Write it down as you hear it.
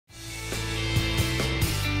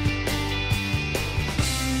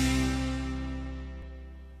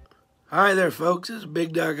Hi there, folks. It's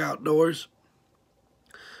Big Dog Outdoors.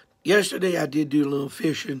 Yesterday I did do a little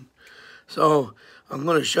fishing, so I'm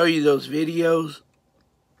going to show you those videos.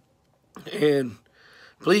 And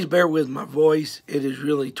please bear with my voice. It is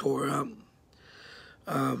really tore up.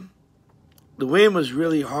 The wind was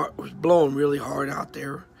really hard, was blowing really hard out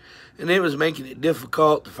there, and it was making it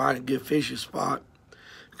difficult to find a good fishing spot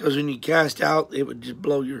because when you cast out, it would just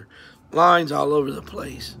blow your lines all over the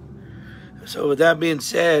place. So with that being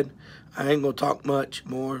said, I ain't going to talk much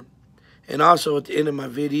more. And also at the end of my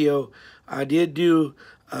video, I did do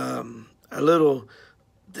a little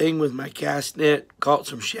thing with my cast net, caught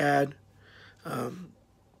some shad.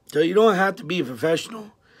 So you don't have to be a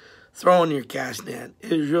professional throwing your cast net.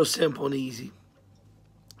 It is real simple and easy.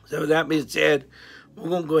 So with that being said, we're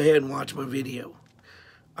going to go ahead and watch my video.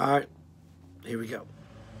 All right, here we go.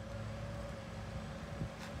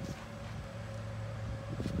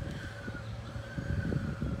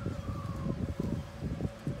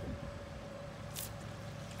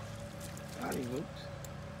 Howdy, folks.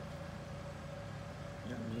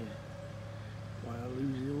 Got me a wild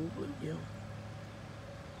lose the old bluegill.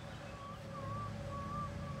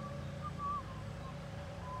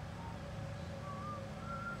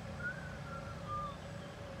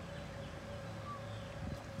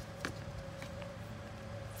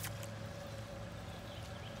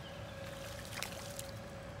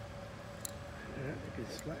 A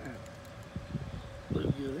good slab.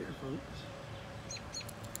 Bluegill there, folks.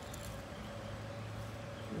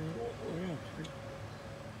 Where else?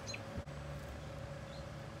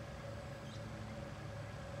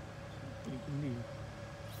 You can do.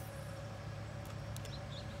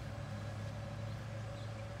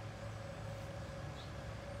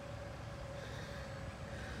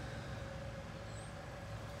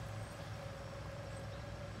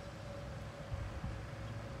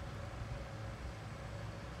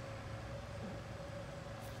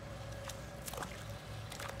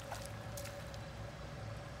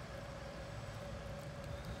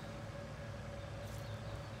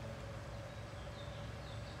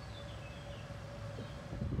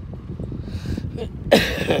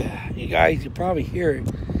 You guys can probably hear it.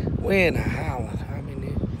 Wind howling. I mean,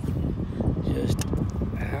 it just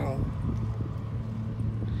howl.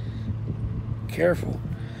 Careful.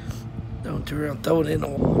 Don't turn around, throw it in the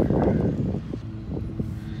water.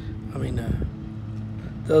 I mean,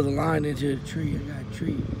 throw the line into the tree. I got a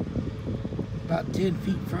tree about 10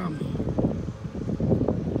 feet from me.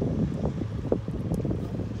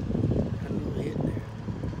 Got a little hit there.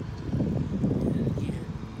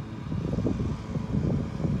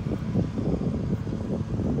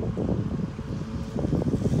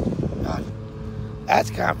 That's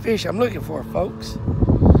the kind of fish I'm looking for, folks.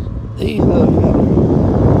 These little fellas.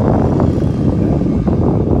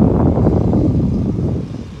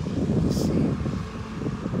 Let's see.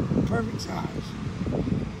 Perfect size.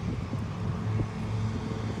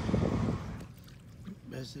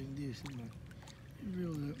 Best thing to do is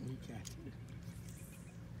reel it up when you catch it.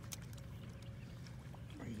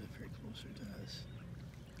 Bring it up here closer to us.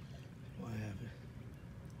 Why have it?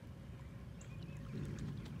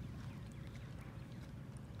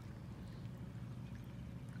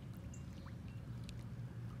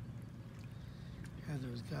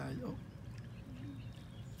 Those guys. Oh,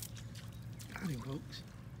 got him, folks.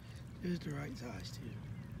 Just the right size too.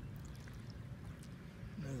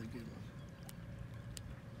 Another good one.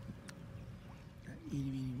 That itty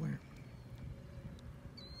bitty worm.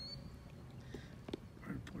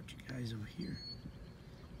 I'll report you guys over here.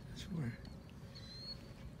 That's where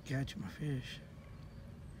I catch my fish.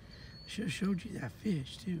 I should have showed you that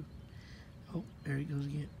fish too. Oh, there he goes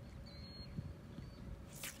again.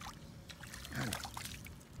 Got it.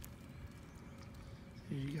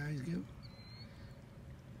 There you guys go.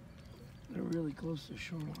 They're really close to the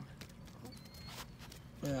shoreline.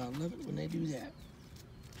 Well, I love it when they do that.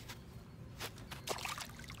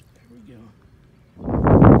 There we go.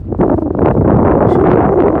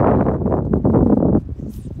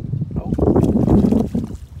 Oh.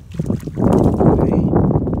 Okay.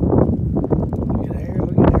 Look at there,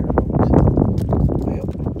 folks. Well,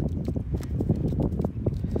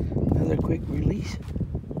 another quick release.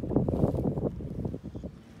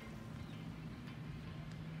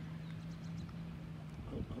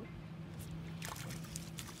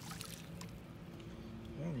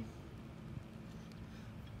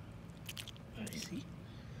 I see.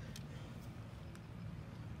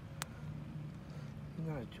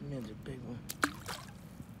 Not a tremendous big one.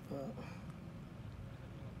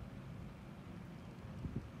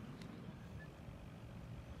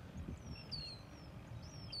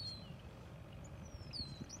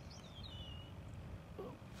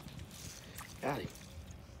 Got him.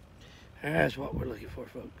 That's what we're looking for,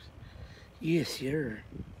 folks. Yes, sir.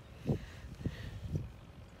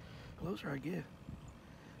 Closer I get.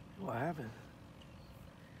 What happened?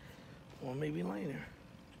 One maybe laying there.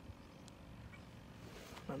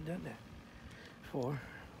 I've done that before.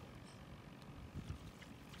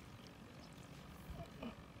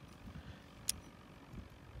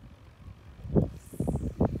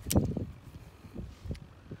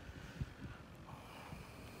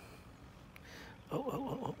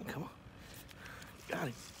 Oh, come on. Got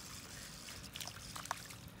him.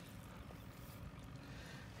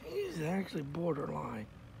 He's actually borderline,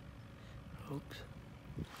 folks.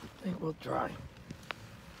 I think we'll try.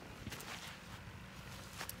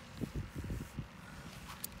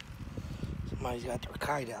 Somebody's got their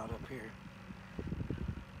kite out up here.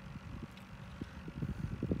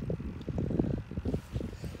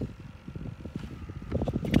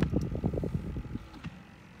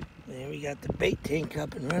 Then we got the bait tank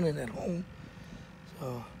up and running at home.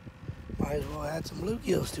 So might as well add some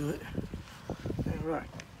bluegills to it. All right.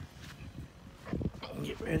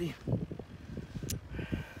 Get ready.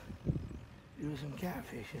 Do some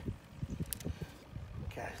catfishing.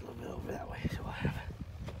 Cast a little bit over that way, so we'll have it.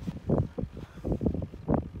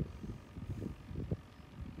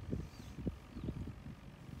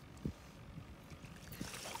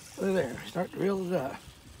 Look there, start to reel it up.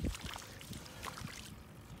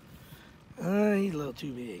 He's a little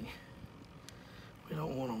too big. We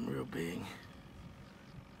don't want him real big.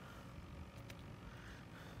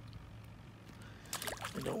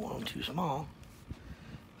 We don't want them too small.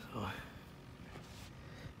 So,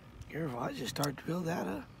 careful, I just start to build that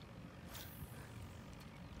up.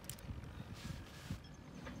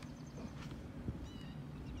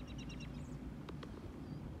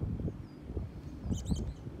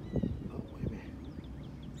 Oh, wait a minute.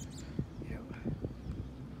 Yep.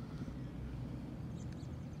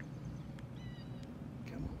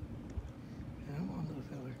 Come on. Come on, little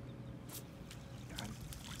fella. Got him.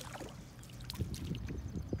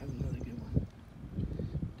 That's another good one.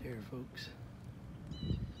 There, folks.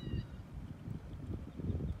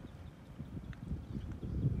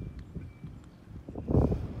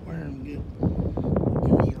 Wearing good.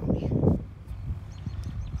 Good yummy.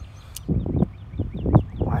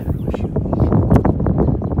 Why did I shoot me?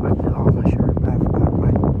 Wiped it off my shirt, but I forgot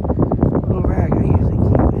my little rag I usually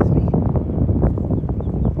keep with me.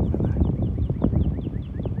 And I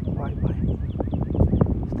wipe my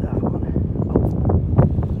stuff on it.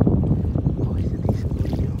 Oh, he's a decent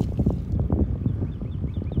bluegill.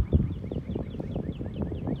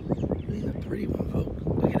 He's a pretty one, folks.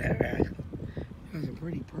 Look at that rag. That's a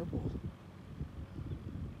pretty purple.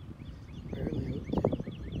 Barely hooked it.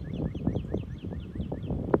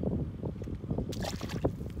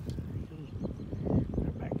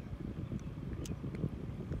 Right back.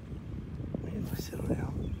 Man, let's settle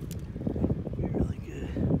down. Be really good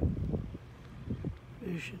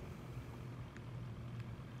fishing.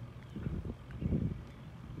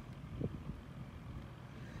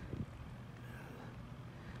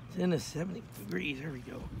 It's in the 70 degrees. There we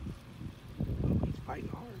go. Oh, he's fighting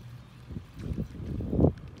hard.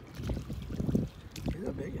 He's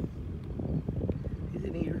a big one. He's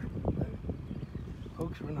an eater. But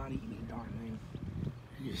folks, we're not eating any darn thing.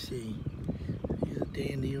 You see, he's a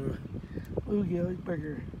dandy little bluegill. He's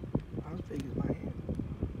bigger. Not as big as my hand.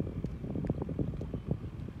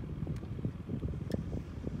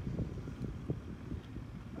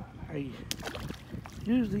 I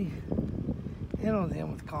usually handle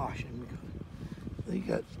them with caution because they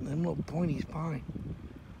got them little pointy spines on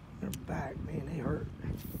their back. Man, they hurt.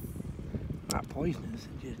 Not poisonous,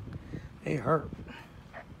 it just, they hurt.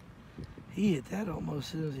 He hit that almost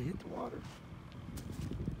as soon as he hit the water.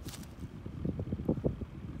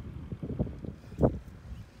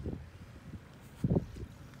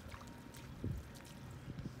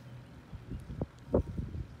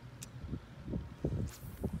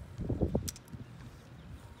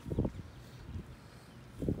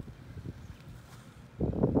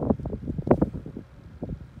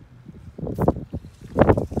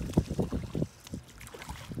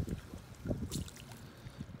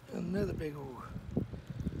 Another big old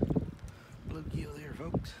bluegill there,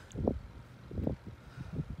 folks.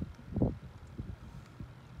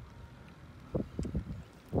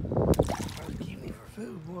 Trying to keep me for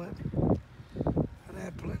food, boy. I'd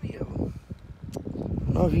have plenty of them. I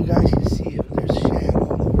don't know if you guys can see it, but there's a shad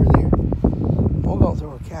all over there. We're gonna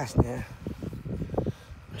throw a cast net.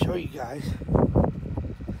 I'll show you guys.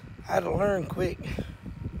 I had to learn quick.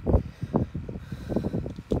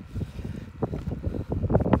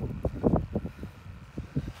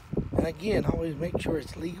 And again, always make sure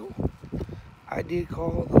it's legal. I did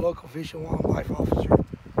call the local Fish and Wildlife officer,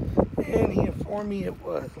 and he informed me it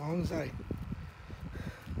was, as long as I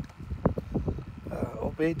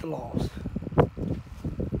obeyed the laws.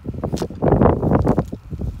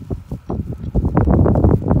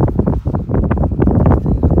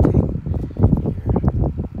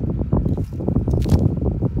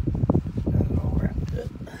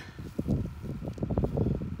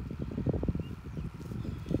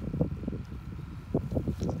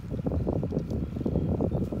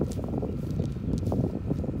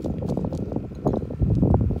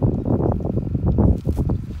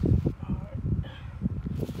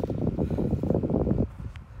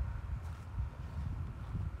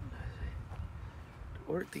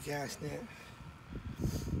 Work the gas net,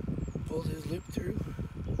 pull his loop through,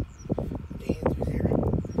 and through there.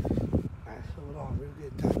 I sew it on real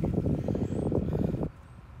good tight.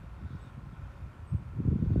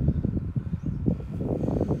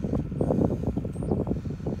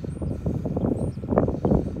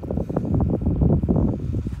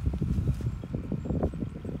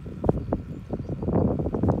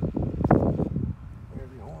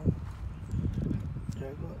 Every horn,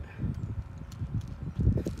 juggle it.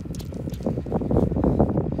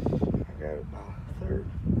 Got it about a third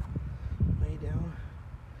way down.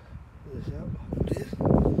 Pull this up, hold this.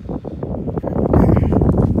 I'm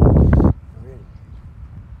ready.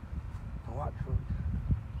 Now watch, folks.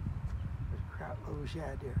 There's a crap load of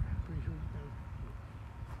shad there. Pretty sure it's done.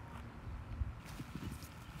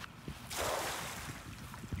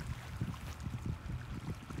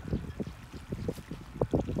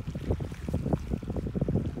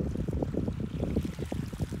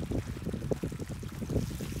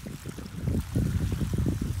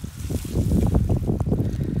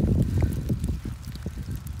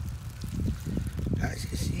 As you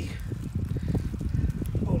can see,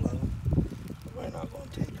 full of them. We're not going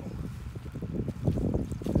to take them.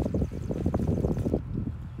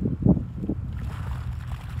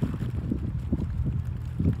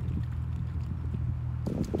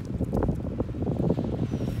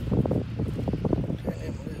 Turn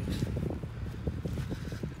them loose.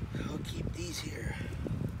 I'll keep these here.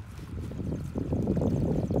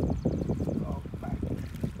 Oh, back there.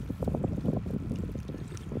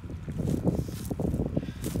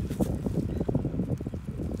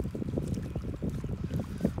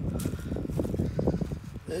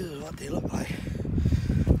 This is what they look like.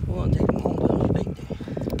 We're going to take them home to the big day.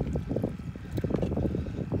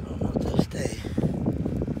 I don't know if they'll stay.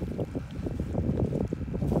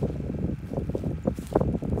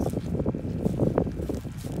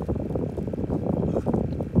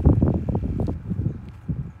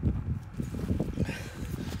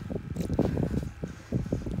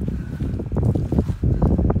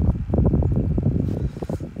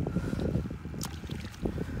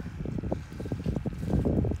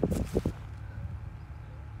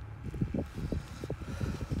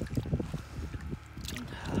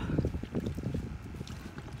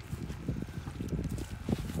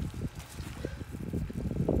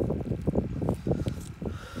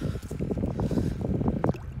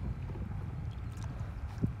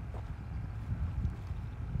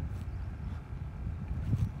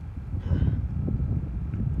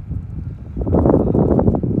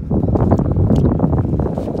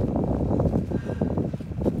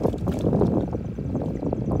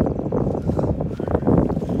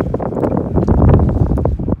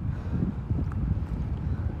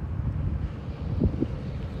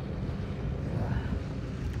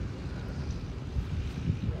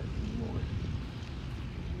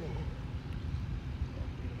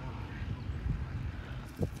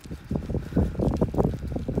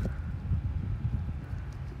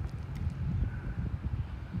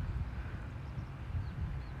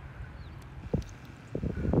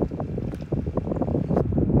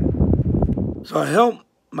 So I hope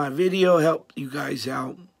my video helped you guys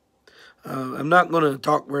out. I'm not going to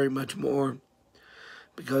talk very much more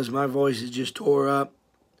because my voice is just tore up.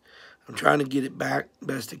 I'm trying to get it back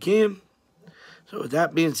best I can. So with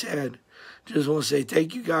that being said, just want to say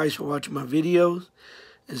thank you guys for watching my videos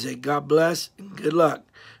and say God bless and good luck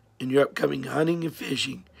in your upcoming hunting and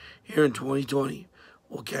fishing here in 2020.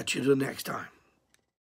 We'll catch you the next time.